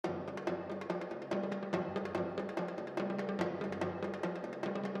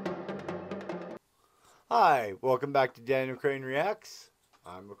Hi, welcome back to Daniel Crane Reacts.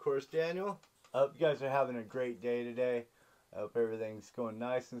 I'm of course Daniel. I hope you guys are having a great day today. I hope everything's going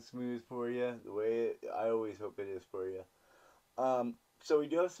nice and smooth for you, the way I always hope it is for you. So we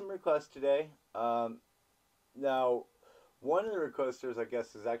do have some requests today. Now, one of the requesters, I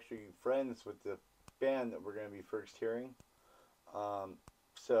guess, is actually friends with the band that we're going to be first hearing.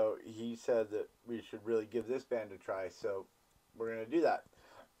 So he said that we should really give this band a try, so we're going to do that.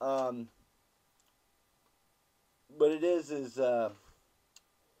 What it is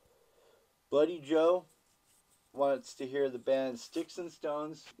Bloody Joe wants to hear the band Stix and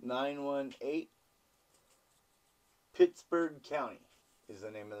Stones 918 Pittsburgh County is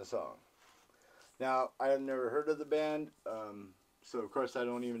the name of the song. Now, I have never heard of the band, so of course I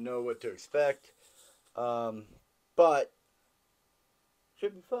don't even know what to expect, but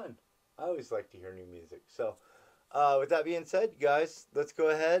should be fun. I always like to hear new music. So with that being said, guys, let's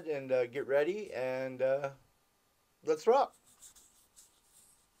go ahead and get ready and let's rock.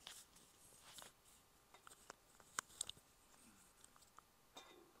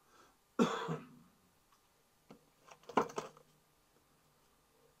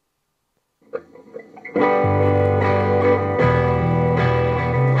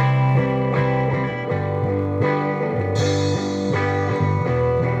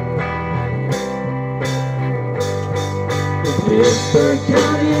 Pittsburgh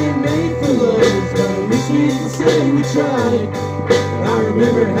County ain't made for lovers, but at least we can say we tried. And I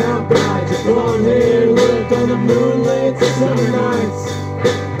remember how bright your blonde hair looked on the moonlit summer nights.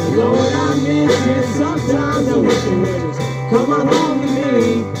 And Lord, I miss you. Sometimes I wish you would just come on home to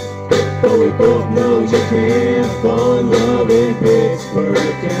me. But we both know you can't fall in love in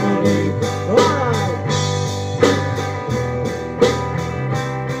Pittsburgh County. Alright.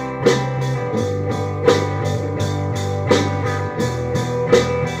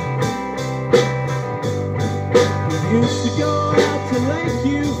 Used to go out to Lake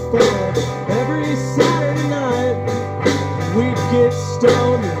Eufaula every Saturday night. We'd get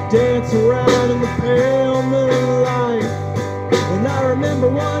stoned and dance around in the pale moonlight. And I remember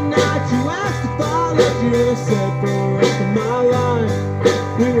one night you asked if I loved you, and I said for the rest of my life.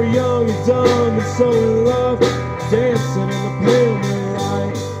 We were young and dumb and so in love, dancing in the pale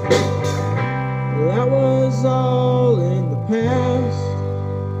moonlight. That was all in the past.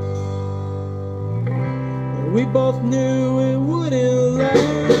 We both knew it wouldn't last.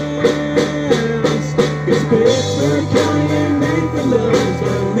 'Cause Pittsburgh County ain't made for lovers,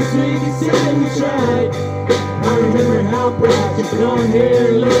 but at least we can say we tried. I remember how bright your blonde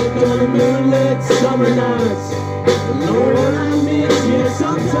hair looked on the moonlit summer nights. And Lord, I miss you.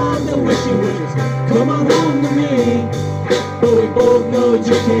 Sometimes I wish you would just come on home to me. But we both know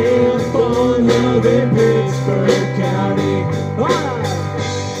you can't fall in love in Pittsburgh County. Alright.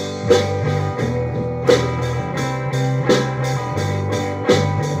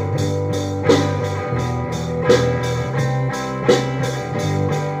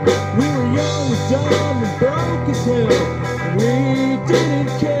 Dumb and broke as hell, we didn't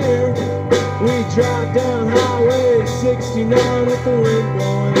care. We drive down Highway 69 with the wind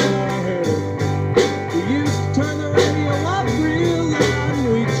blowing in our hair. We used to turn the radio up real loud and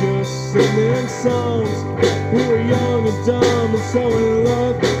we just sing them songs. We were young and dumb and so in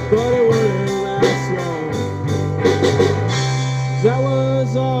love, but it wouldn't last long. That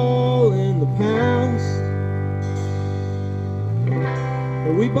was all in the past.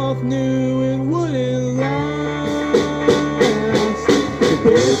 But we both knew it wouldn't last. The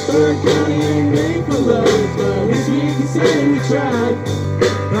Pittsburgh County ain't made for lovers, but at least we can say we tried.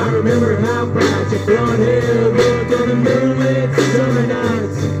 I remember how bright your blonde hair looked on the moonlit summer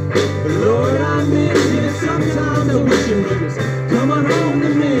nights. But Lord, I miss you. Sometimes I wish you would just come on home to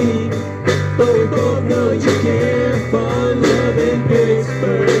me. But we both know you can't fall in love in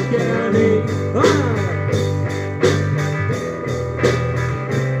Pittsburgh County. Ah!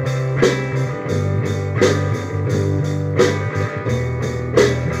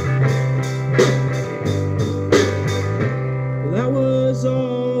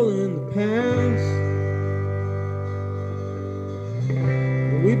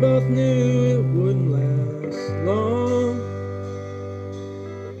 We both knew it wouldn't last long.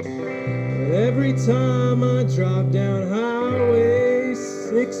 But every time I drive down Highway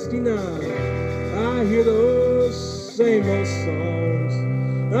 69, I hear those same old songs.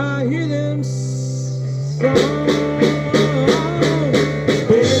 I hear them songs.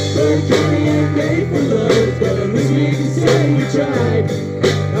 Pittsburgh County ain't made for lovers, but at least we can say we tried.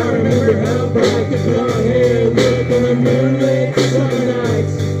 I remember how bright the blonde hair looked on the moonlit summer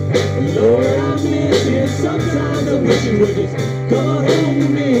nights. And Lord, I miss you. Sometimes I wish you would just come on home to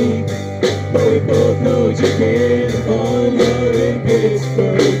me. But we both know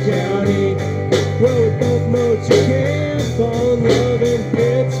love in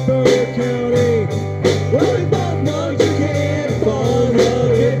Pittsburgh County. Well, we both know you can't fall in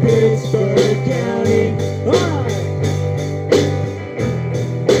love in Pittsburgh County. Alright.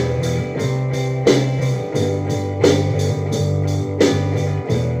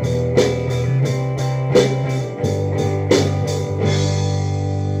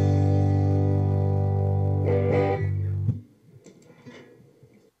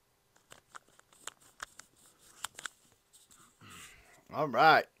 All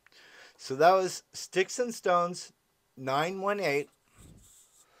right. So that was Stix and Stones 918.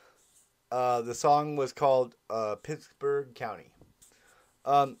 The song was called Pittsburgh County.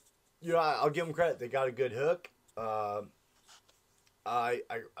 I'll give them credit. They got a good hook. I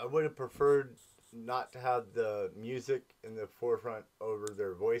would have preferred not to have the music in the forefront over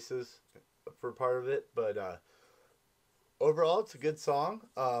their voices for part of it, but overall, it's a good song.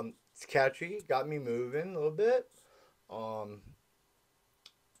 It's catchy, got me moving a little bit.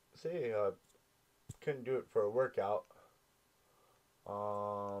 Couldn't do it for a workout.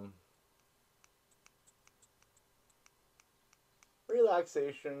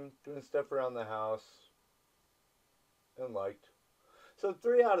 Relaxation, doing stuff around the house, and liked. So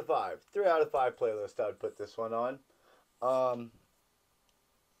 3 out of 5. 3 out of 5 playlist I would put this one on.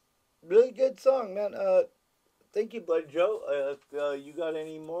 Really good song, man. Thank you, Blood Joe. You got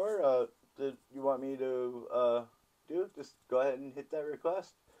any more that you want me to do? Just go ahead and hit that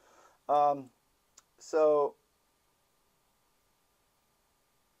request. So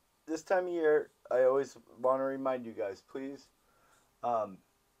this time of year, I always want to remind you guys, please,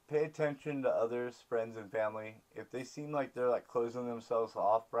 pay attention to others, friends, and family. If they seem like they're like closing themselves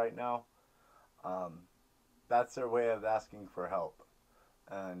off right now, that's their way of asking for help.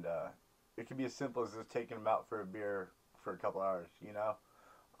 And it can be as simple as just taking them out for a beer for a couple hours, you know.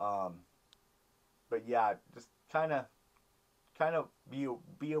 But yeah, just kind of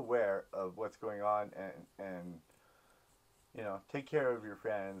be aware of what's going on, and you know, take care of your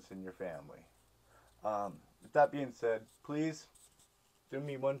friends and your family. With that being said, please do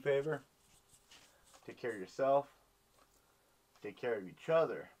me one favor. Take care of yourself. Take care of each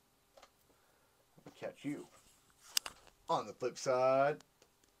other. I'll catch you on the flip side.